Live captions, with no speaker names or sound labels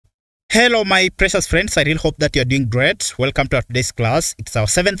Hello my precious friends, I really hope that you're doing great. Welcome to our today's class. It's our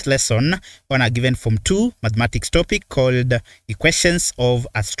 7th lesson on a given Form 2 mathematics topic called equations of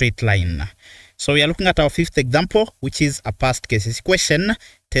a straight line. So we are looking at our 5th example, which is a past cases question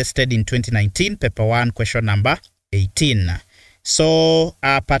tested in 2019, paper 1, question number 18. So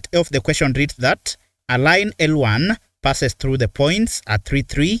part A of the question reads that a line L1 passes through the points at 3,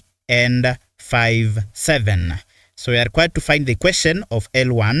 3 and 5, 7. So we are required to find the equation of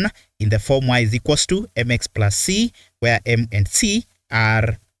L1 in the form y is equals to mx plus c, where m and c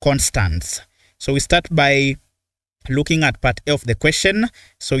are constants. So we start by looking at part A of the question.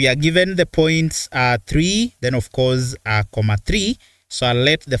 So we are given the points 3, then of course comma 3. So I'll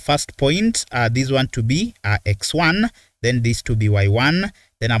let the first point, this one to be x1, then this to be y1.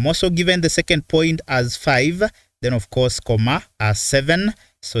 Then I'm also given the second point as 5, then of course comma 7.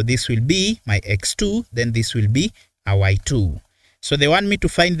 So this will be my x2, then this will be y2. So they want me to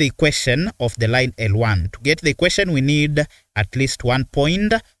find the equation of the line L1. To get the equation, we need at least 1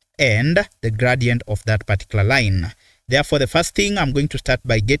 point and the gradient of that particular line. Therefore, the first thing, I'm going to start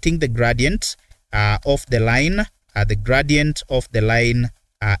by getting the gradient of the line,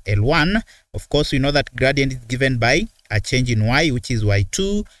 L1. Of course, we know that gradient is given by a change in y, which is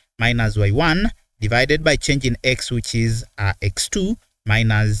y2 minus y1, divided by change in x, which is x2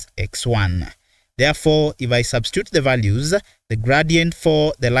 minus x1. Therefore, if I substitute the values, the gradient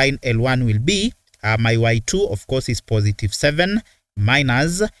for the line L1 will be my y2, of course, is positive 7,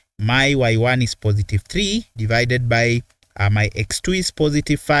 minus my y1 is positive 3, divided by my x2 is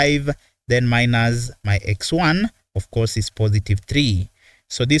positive 5, then minus my x1, of course, is positive 3.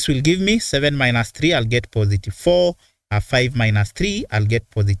 So this will give me 7 minus 3, I'll get positive 4, 5 minus 3, I'll get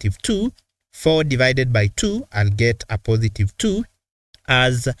positive 2, 4 divided by 2, I'll get a positive 2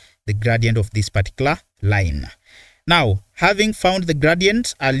 as the gradient of this particular line. Now, having found the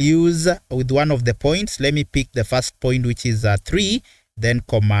gradient, I'll use with one of the points. Let me pick the first point, which is 3, then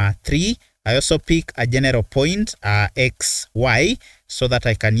comma 3. I also pick a general point, x, y, so that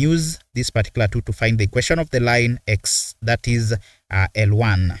I can use this particular 2 to find the equation of the line x, that is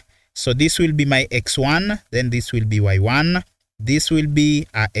L1. So this will be my x1, then this will be y1, this will be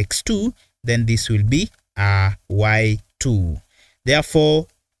x2, then this will be y2. Therefore,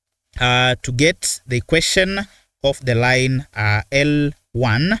 to get the equation of the line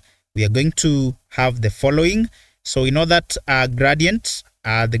L1, we are going to have the following. So we know that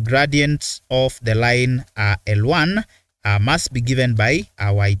the gradient of the line L1 must be given by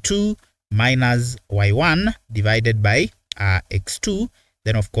y2 minus y1 divided by x2,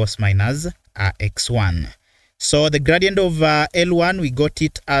 then of course minus x1. So the gradient of L1, we got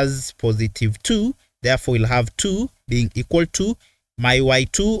it as positive 2. Therefore, we'll have 2 being equal to my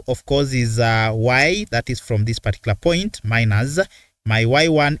y2, of course, is y, that is from this particular point, minus my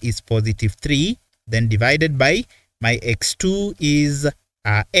y1 is positive 3, then divided by my x2 is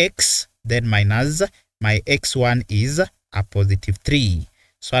x, then minus my x1 is a positive 3.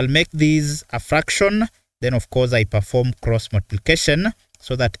 So I'll make this a fraction, then of course I perform cross multiplication,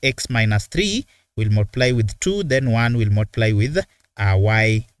 so that x minus 3 will multiply with 2, then 1 will multiply with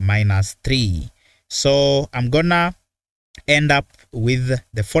y minus 3. So I'm gonna end up with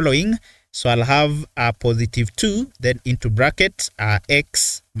the following. So I'll have a positive 2, then into bracket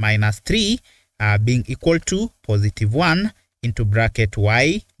x minus 3 being equal to positive 1 into bracket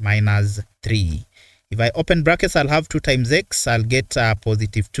y minus 3. If I open brackets, I'll have 2 times x, I'll get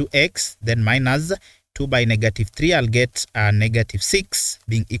positive 2x, then minus 2 by negative 3, I'll get negative 6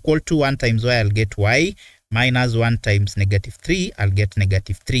 being equal to 1 times y, I'll get y, minus 1 times negative 3, I'll get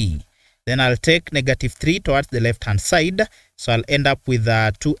negative 3. Then I'll take negative 3 towards the left hand side. So I'll end up with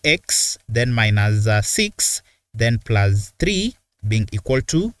 2x, then minus 6, then plus 3 being equal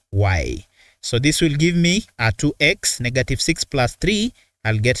to y. So this will give me 2x, negative 6 plus 3,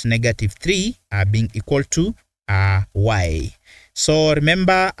 I'll get negative 3 being equal to y. So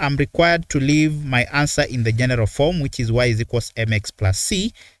remember, I'm required to leave my answer in the general form, which is y is equals mx plus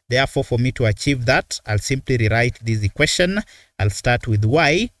c. Therefore, for me to achieve that, I'll simply rewrite this equation. I'll start with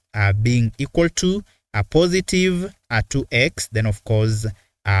y being equal to a positive 2x, then of course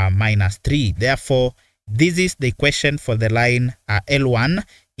minus 3. Therefore, this is the equation for the line L1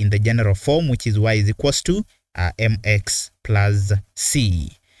 in the general form, which is y is equals to mx plus c.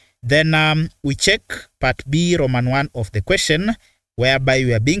 Then we check part B, Roman 1 of the question, whereby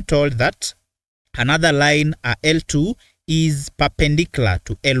we are being told that another line L2 is perpendicular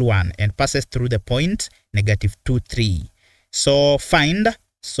to L1 and passes through the point negative 2, 3. So find.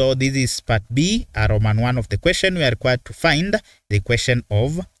 So this is part B, Roman 1 of the question. We are required to find the equation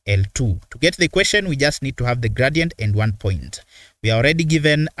of L2. To get the equation, we just need to have the gradient and 1 point. We are already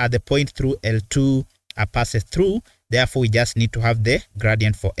given the point through L2 passes through. Therefore, we just need to have the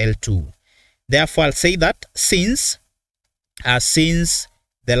gradient for L2. Therefore, I'll say that since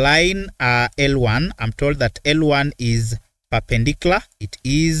the line L1, I'm told that L1 is perpendicular. It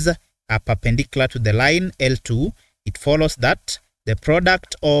is perpendicular to the line L2. It follows that the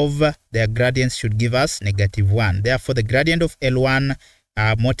product of their gradients should give us -1. Therefore, the gradient of L1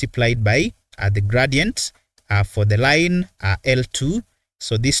 multiplied by the gradient for the line L2.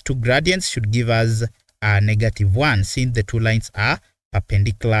 So these two gradients should give us -1 since the two lines are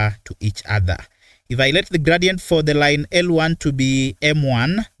perpendicular to each other. If I let the gradient for the line L1 to be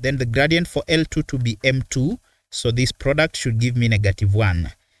M1, then the gradient for L2 to be M2. So this product should give me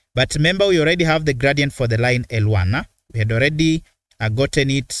 -1. But remember, we already have the gradient for the line L1. We had already gotten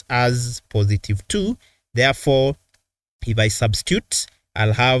it as +2. Therefore, if I substitute,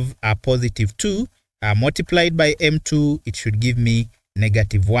 I'll have a +2 multiplied by M2. It should give me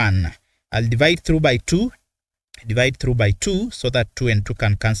 -1. I'll divide through by 2 so that 2 and 2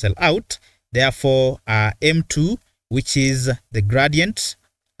 can cancel out. Therefore, M2, which is the gradient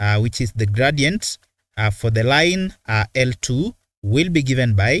for the line L2, will be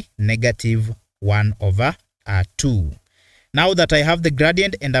given by -1/2. Now that I have the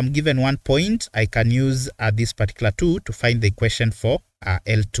gradient and I'm given 1 point, I can use this particular tool to find the equation for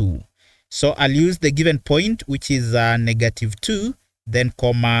L2. So I'll use the given point, which is -2, then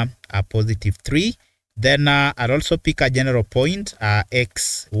comma +3. Then I'll also pick a general point,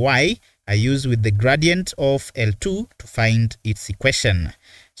 x, y. I use with the gradient of L2 to find its equation.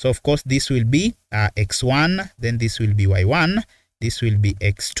 So of course this will be x1, then this will be y1, this will be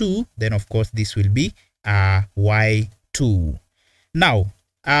x2, then of course this will be y2. Now,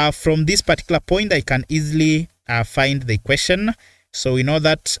 from this particular point, I can easily find the equation. So we know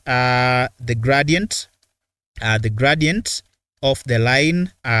that the gradient of the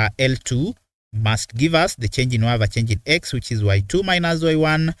line L2 must give us the change in y over change in x, which is y2 minus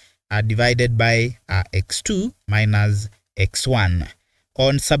y1 divided by x2 minus x1.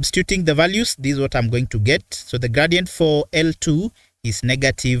 On substituting the values, this is what I'm going to get. So the gradient for L2 is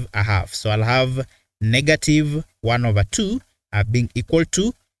 -1/2. So I'll have -1/2 being equal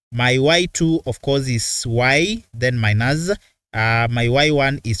to my y2, of course, is y, then minus my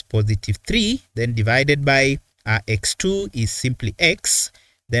y1 is +3, then divided by x2 is simply x,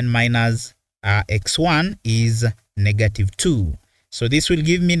 then minus x1 is -2. So this will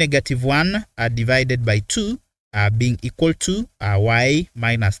give me -1 divided by 2 being equal to y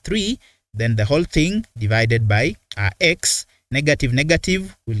minus 3, then the whole thing divided by x.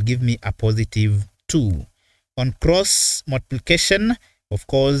 Negative will give me a +2. On cross multiplication, of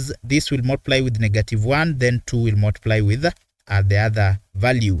course, this will multiply with -1, then 2 will multiply with the other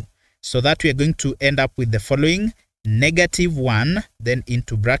value. So that we are going to end up with the following: -1, then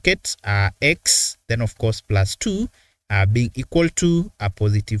into brackets x, then of course plus 2, being equal to a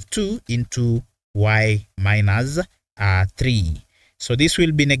 +2 into y minus 3. So this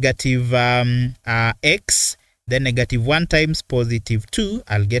will be negative x, then -1 times +2,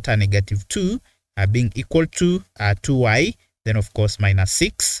 I'll get a -2 being equal to 2y, then of course minus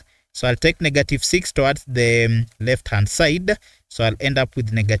 6. So I'll take -6 towards the left hand side. So I'll end up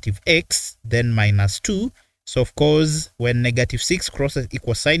with -x, then minus 2. So of course, when -6 crosses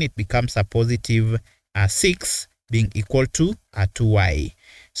equal sign, it becomes a +6 being equal to 2y.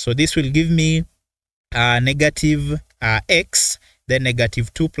 So this will give me -x, then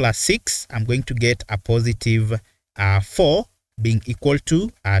 -2 plus 6. I'm going to get a +4 being equal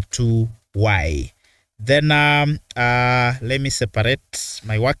to 2y. Then let me separate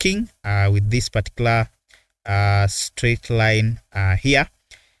my working with this particular straight line here.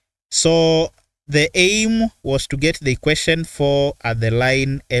 So the aim was to get the equation for the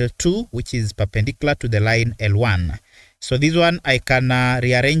line L2, which is perpendicular to the line L1. So this one I can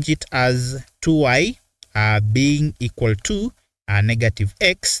rearrange it as 2y being equal to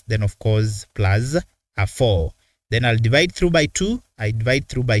 -x, then of course plus 4. Then I'll divide through by 2, I divide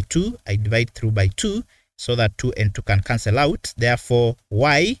through by 2, I divide through by 2, so that 2 and 2 can cancel out. Therefore,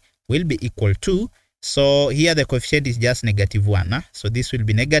 y will be equal to, so here the coefficient is just -1. So this will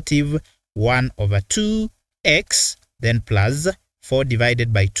be -1/2x, then plus 4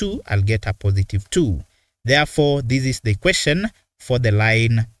 divided by 2, I'll get a +2. Therefore, this is the equation for the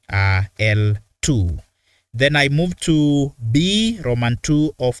line L2. Then I move to B Roman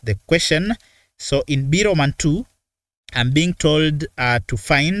 2 of the question. So in B Roman 2, I'm being told to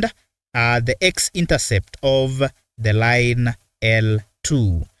find the x-intercept of the line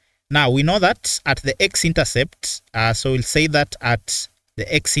L2. Now we know that at the x-intercept, so we'll say that at the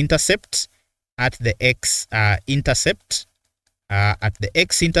x-intercept, at the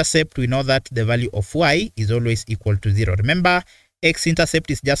x-intercept, we know that the value of y is always equal to 0. Remember, x-intercept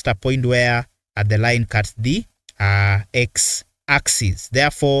is just a point where the line cuts the x-axis.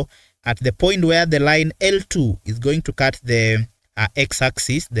 Therefore, at the point where the line L2 is going to cut the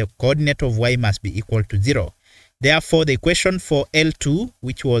x-axis, the coordinate of y must be equal to 0. Therefore, the equation for L2,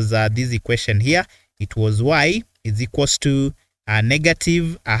 which was this equation here, it was y is equals to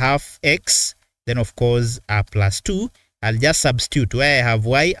negative a half x, then of course plus 2. I'll just substitute. Where I have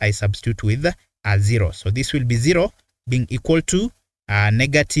y, I substitute with 0. So this will be 0 being equal to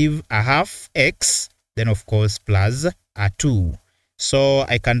negative a half x, then of course plus 2. So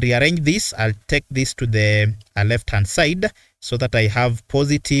I can rearrange this. I'll take this to the left hand side so that I have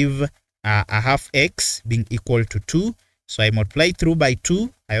positive a half x being equal to 2. So I multiply through by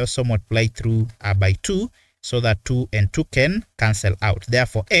 2. I also multiply through by 2 so that 2 and 2 can cancel out.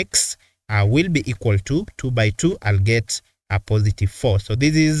 Therefore, x will be equal to 2 by 2. I'll get a positive 4. So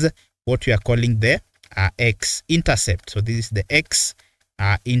this is what we are calling the x-intercept. So this is the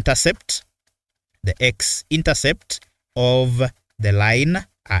x-intercept, of the line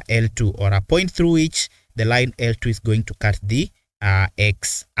L2, or a point through which the line L2 is going to cut the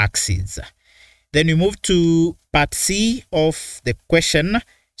x-axis. Then we move to part C of the question.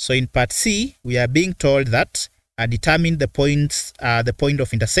 So in part C, we are being told that determine the point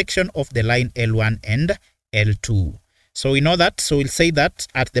of intersection of the line L1 and L2. So we know that. So we'll say that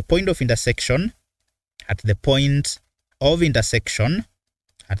at the point of intersection, the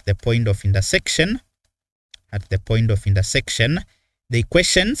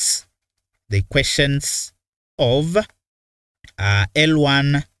equations of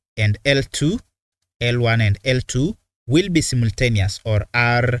L1 and L2 will be simultaneous, or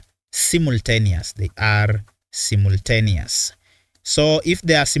are simultaneous. They are simultaneous. So if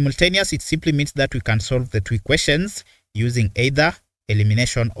they are simultaneous, it simply means that we can solve the two equations using either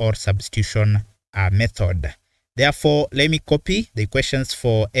elimination or substitution method. Therefore, let me copy the equations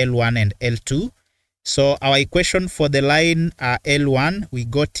for L1 and L2. So our equation for the line L1, we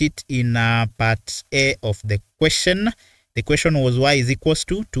got it in part A of the question. The question was y is equals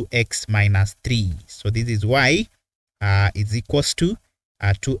to 2x minus 3. So this is y is equals to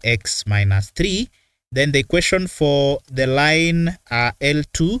 2x minus 3. Then the equation for the line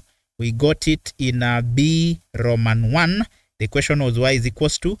L2, we got it in B Roman 1. The equation was y is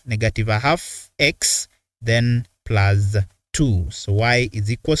equals to negative a half x, then plus 2. So y is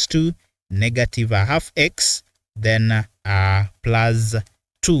equals to negative a half x, then plus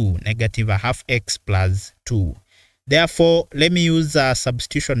 2. Negative a half x plus 2. Therefore, let me use a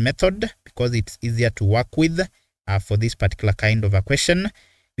substitution method because it's easier to work with for this particular kind of a question.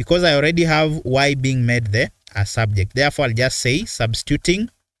 Because I already have y being made the subject. Therefore, I'll just say substituting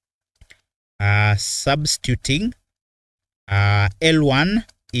L1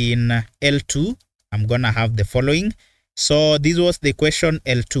 in L2, I'm gonna have the following. So this was the equation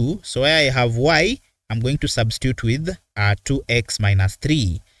L2. So where I have y, I'm going to substitute with 2x minus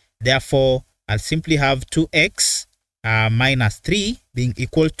 3. Therefore, I'll simply have 2x minus 3 being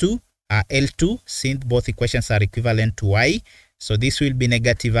equal to L2, since both equations are equivalent to y. So this will be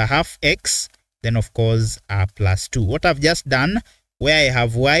negative a half x, then of course plus 2. What I've just done, where I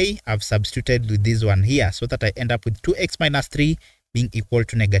have y, I've substituted with this one here, so that I end up with 2x minus 3 being equal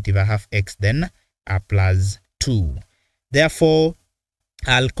to negative a half x, then plus 2. Therefore,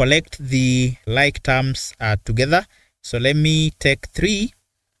 I'll collect the like terms together. So let me take 3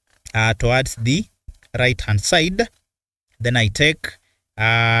 towards the right hand side. Then I take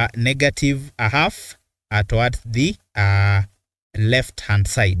negative a half towards the left hand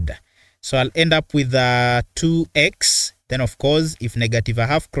side. So I'll end up with 2x. Then of course, if negative a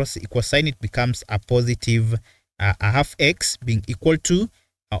half cross equal sign, it becomes a positive a half x being equal to,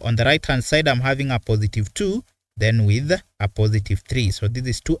 on the right hand side, I'm having a positive 2, then with a positive 3. So this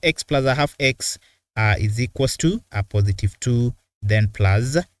is 2x plus a half x is equals to a positive 2, then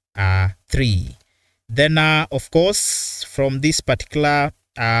plus 3. Then of course, from this particular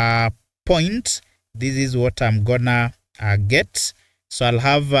point, this is what I'm gonna get. So I'll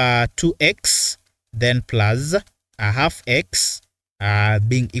have 2x, then plus a half x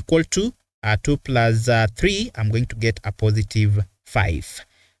being equal to 2 plus 3. I'm going to get a positive 5.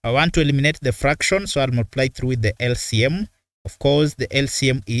 I want to eliminate the fraction, so I'll multiply through with the LCM. Of course, the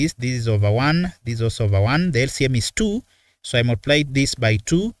LCM is, this is over 1, this is also over 1. The LCM is 2, so I multiplied this by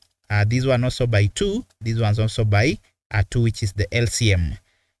 2, this one also by 2, this one's also by 2, which is the LCM.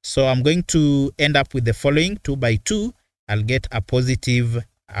 So I'm going to end up with the following: 2 by 2, I'll get a positive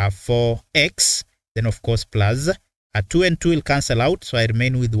 4x, then of course plus 2 and 2 will cancel out, so I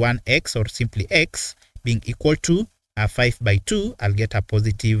remain with 1x, or simply x, being equal to 5 by 2, I'll get a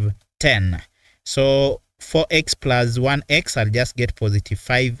positive 10. So 4x plus 1x, I'll just get positive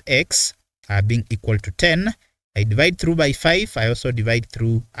 5x being equal to 10. I divide through by 5. I also divide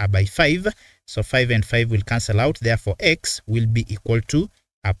through by 5. So 5 and 5 will cancel out. Therefore, x will be equal to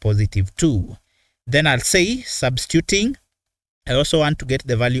a positive 2. Then I'll say substituting. I also want to get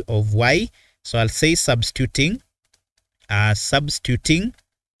the value of y. So I'll say substituting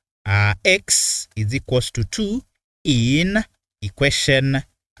x is equals to 2 in equation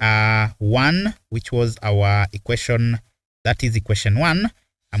 1, which was our equation, that is equation 1.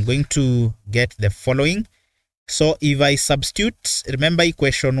 I'm going to get the following. So if I substitute, remember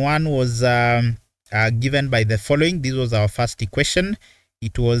equation 1 was given by the following. This was our first equation.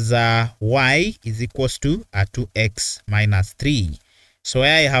 It was y is equals to 2x minus 3. So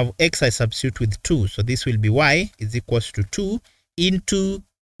where I have x, I substitute with 2. So this will be y is equals to 2 into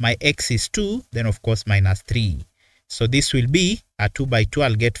my x is 2, then of course minus 3. So this will be 2 by 2,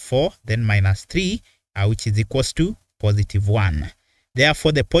 I'll get 4, then minus 3, which is equals to positive 1.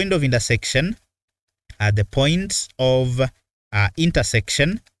 Therefore, the point of intersection, the point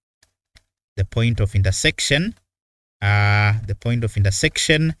of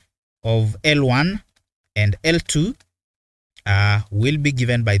intersection of L1 and L2 will be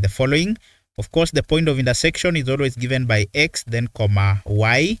given by the following. Of course, the point of intersection is always given by x, then comma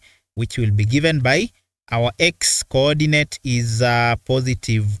y, which will be given by our x coordinate is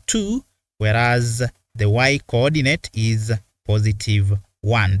positive 2, whereas the y coordinate is positive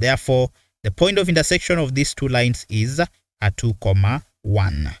 1. Therefore, the point of intersection of these two lines is 2,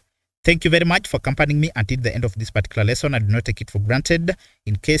 1. Thank you very much for accompanying me until the end of this particular lesson. I do not take it for granted.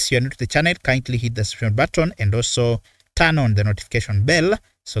 In case you are new to the channel, kindly hit the subscribe button and also turn on the notification bell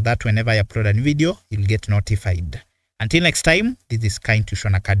so that whenever I upload a new video, you'll get notified. Until next time, this is Kind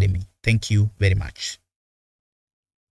Tuition Academy. Thank you very much.